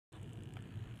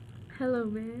Hello,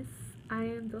 Miss. I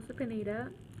am Dulce Pineda.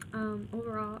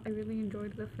 Overall, I really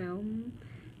enjoyed the film.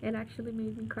 It actually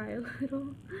made me cry a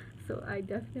little, so I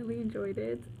definitely enjoyed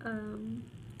it.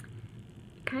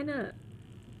 Kind of,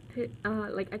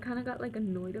 I kind of got like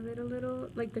annoyed of it a little.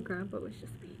 Like the grandpa was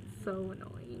just being so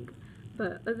annoying,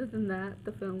 but other than that,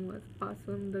 the film was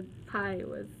awesome. The pie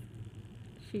was,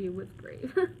 she was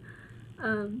brave.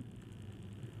 um,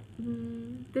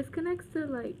 this connects to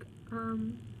like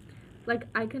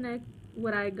I connect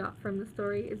what I got from the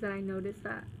story is that I noticed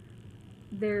that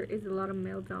there is a lot of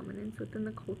male dominance within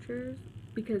the cultures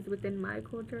because within my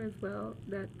culture as well,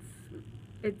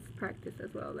 it's practice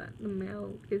as well that the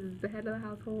male is the head of the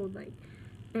household,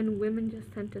 and women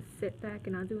just tend to sit back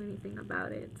and not do anything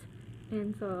about it.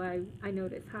 And so I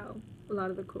noticed how a lot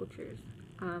of the cultures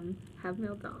have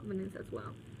male dominance as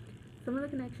well. Some of the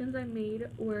connections I made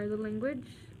were the language.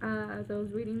 As I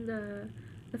was reading the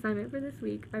assignment for this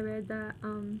week, I read that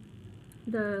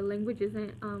the language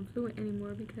isn't fluent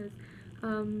anymore because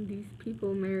these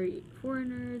people marry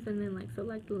foreigners, and then like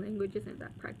the language isn't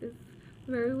that practiced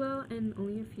very well, and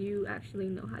only a few actually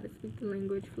know how to speak the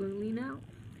language fluently now.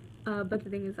 But the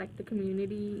thing is, like, the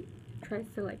community tries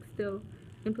to like still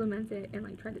implement it and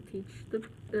like try to teach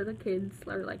the kids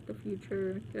or like the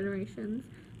future generations.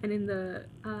 And in the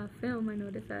film, I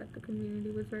noticed that the community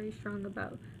was very strong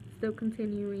about still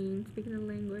continuing speaking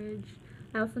the language.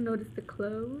 I also noticed the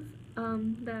clothes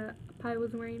that Pi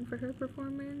was wearing for her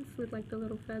performance with like the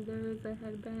little feathers, the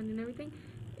headband, and everything.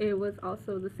 It was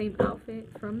also the same outfit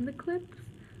from the clips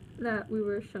that we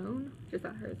were shown, just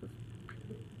that hers was,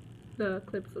 the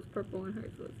clips was purple and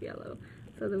hers was yellow.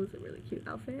 So that was a really cute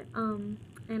outfit. And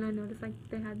I noticed like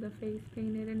they had the face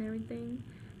painted and everything.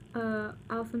 I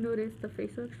also noticed the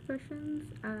facial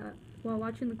expressions. While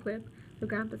watching the clip, the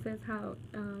grandpa says how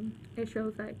it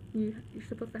shows that you're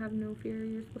supposed to have no fear.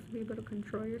 You're supposed to be able to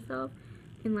control yourself,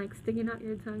 and like sticking out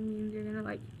your tongue means you're gonna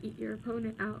like eat your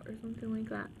opponent out or something like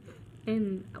that.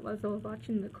 And as I was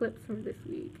watching the clips from this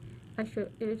week,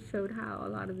 it showed how a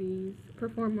lot of these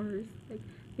performers like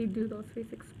they do those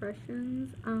face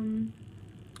expressions.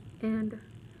 And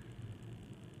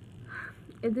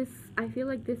this I feel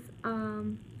like this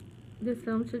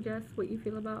film suggests what you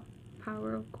feel about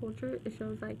power of culture. It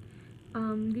shows like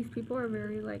these people are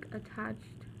very like attached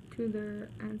to their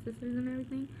ancestors and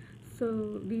everything.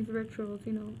 So these rituals,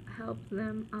 help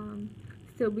them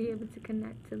still be able to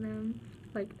connect to them.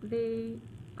 Like they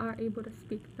are able to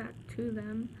speak back to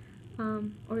them,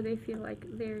 or they feel like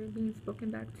they're being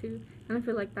spoken back to. And I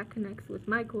feel like that connects with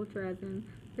my culture, as in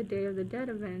the Day of the Dead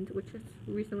event, which just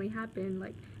recently happened.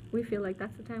 Like we feel like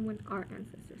that's the time when our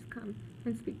ancestors come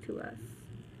and speak to us,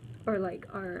 or like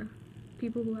our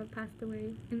people who have passed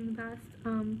away in the past.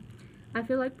 I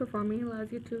feel like performing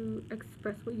allows you to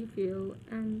express what you feel,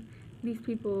 and these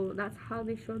people, that's how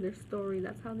they show their story.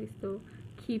 That's how they still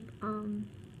keep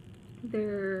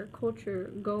their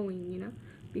culture going,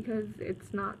 because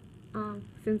it's not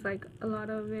since like a lot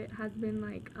of it has been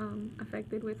like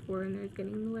affected with foreigners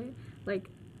getting in the way. Like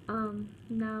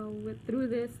now with through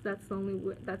this, that's the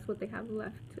only that's what they have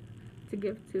left to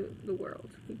give to the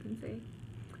world, you can say.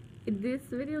 This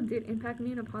video did impact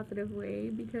me in a positive way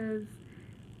because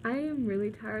I am really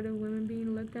tired of women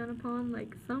being looked down upon.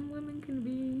 Like, some women can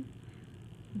be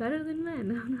better than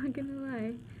men, I'm not gonna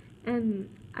lie. And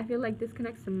I feel like this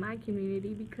connects to my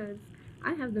community because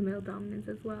I have the male dominance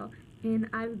as well. And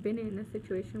I've been in a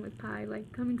situation with Pi,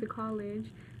 like coming to college.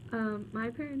 My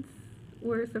parents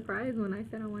were surprised when I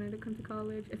said I wanted to come to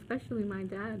college, especially my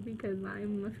dad, because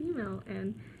I'm a female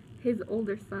and his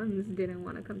older sons didn't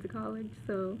want to come to college.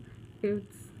 So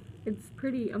it's it's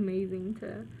pretty amazing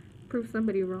to prove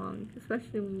somebody wrong,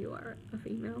 especially when you are a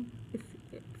female. It's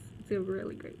it's a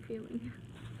really great feeling.